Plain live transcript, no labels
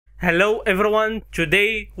Hello everyone,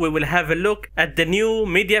 today we will have a look at the new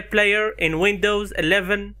media player in Windows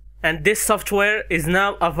 11, and this software is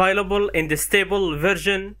now available in the stable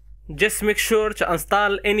version. Just make sure to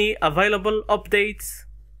install any available updates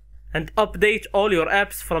and update all your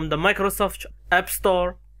apps from the Microsoft App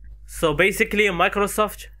Store. So basically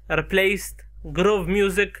Microsoft replaced Groove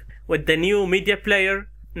Music with the new media player.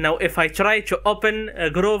 Now if I try to open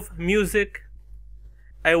Groove Music,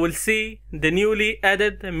 I will see the newly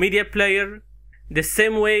added media player. The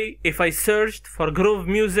same way, if I searched for Groove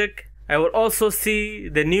Music, I will also see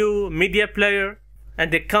the new media player,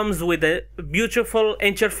 and it comes with a beautiful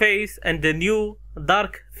interface and the new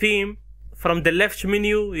dark theme. From the left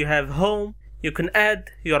menu you have Home. You can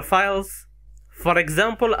add your files. For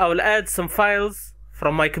example, I will add some files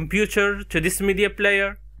from my computer to this media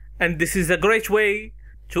player, and this is a great way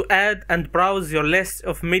to add and browse your list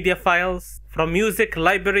of media files. From music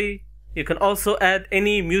library, you can also add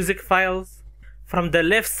any music files. From the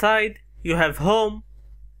left side, you have Home,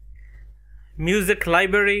 Music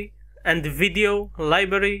Library, and Video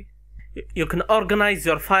Library. You can organize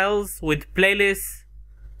your files with playlists.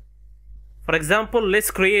 For example,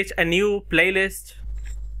 let's create a new playlist.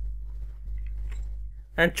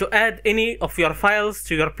 And to add any of your files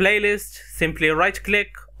to your playlist, simply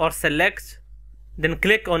right-click or select, then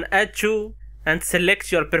click on Add To and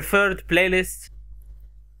select your preferred playlist.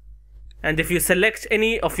 And if you select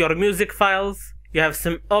any of your music files, you have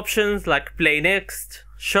some options like Play Next,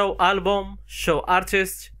 Show Album, Show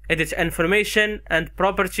Artist, Edit Information, and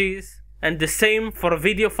Properties. And the same for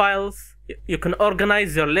video files. You can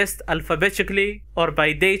organize your list alphabetically or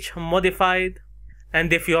by date modified.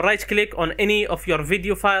 And if you right click on any of your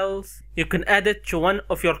video files, you can add it to one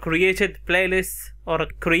of your created playlists or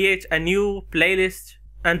create a new playlist.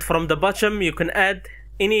 And from the bottom you can add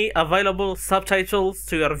any available subtitles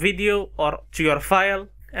to your video or to your file.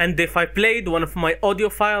 And if I played one of my audio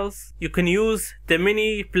files, you can use the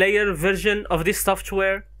mini player version of this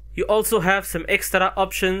software. You also have some extra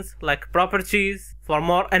options like Properties for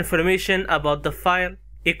more information about the file,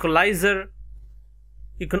 Equalizer.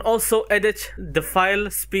 You can also edit the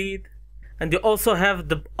file speed, and you also have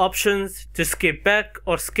the options to skip back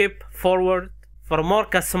or skip forward. For more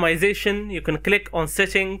customization, you can click on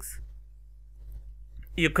Settings.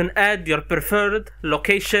 You can add your preferred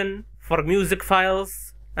location for music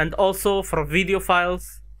files and also for video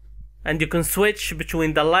files, and you can switch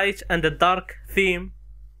between the light and the dark theme.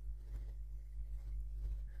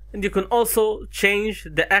 And you can also change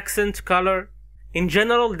the accent color. In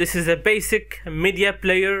general, this is a basic media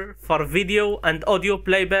player for video and audio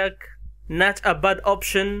playback. Not a bad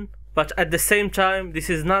option, but at the same time, this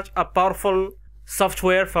is not a powerful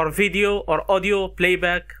software for video or audio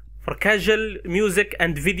playback. For casual music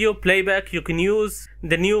and video playback, you can use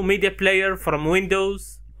the new media player from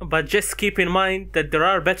Windows, but just keep in mind that there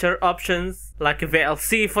are better options like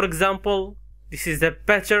VLC, for example. This is a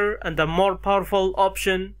better and a more powerful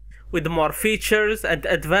option with more features and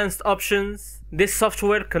advanced options. This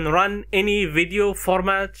software can run any video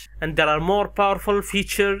format, and there are more powerful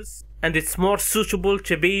features, and it's more suitable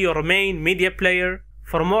to be your main media player.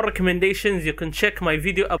 For more recommendations, you can check my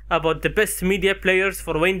video about the best media players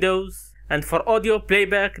for Windows. And for audio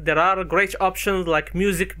playback, there are great options like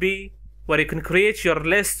Music Bee, where you can create your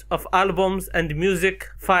list of albums and music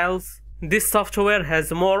files. This software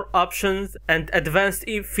has more options and advanced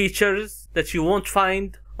features that you won't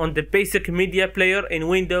find on the basic media player in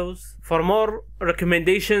Windows. For more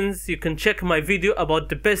recommendations, you can check my video about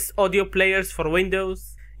the best audio players for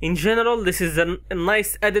Windows. In general, this is a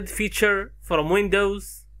nice added feature from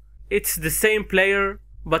Windows. It's the same player,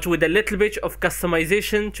 but with a little bit of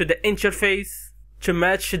customization to the interface to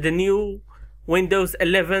match the new Windows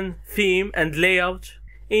 11 theme and layout.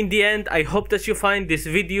 In the end, I hope that you find this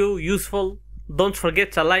video useful. Don't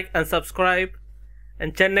forget to like and subscribe.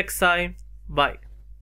 Until next time, bye.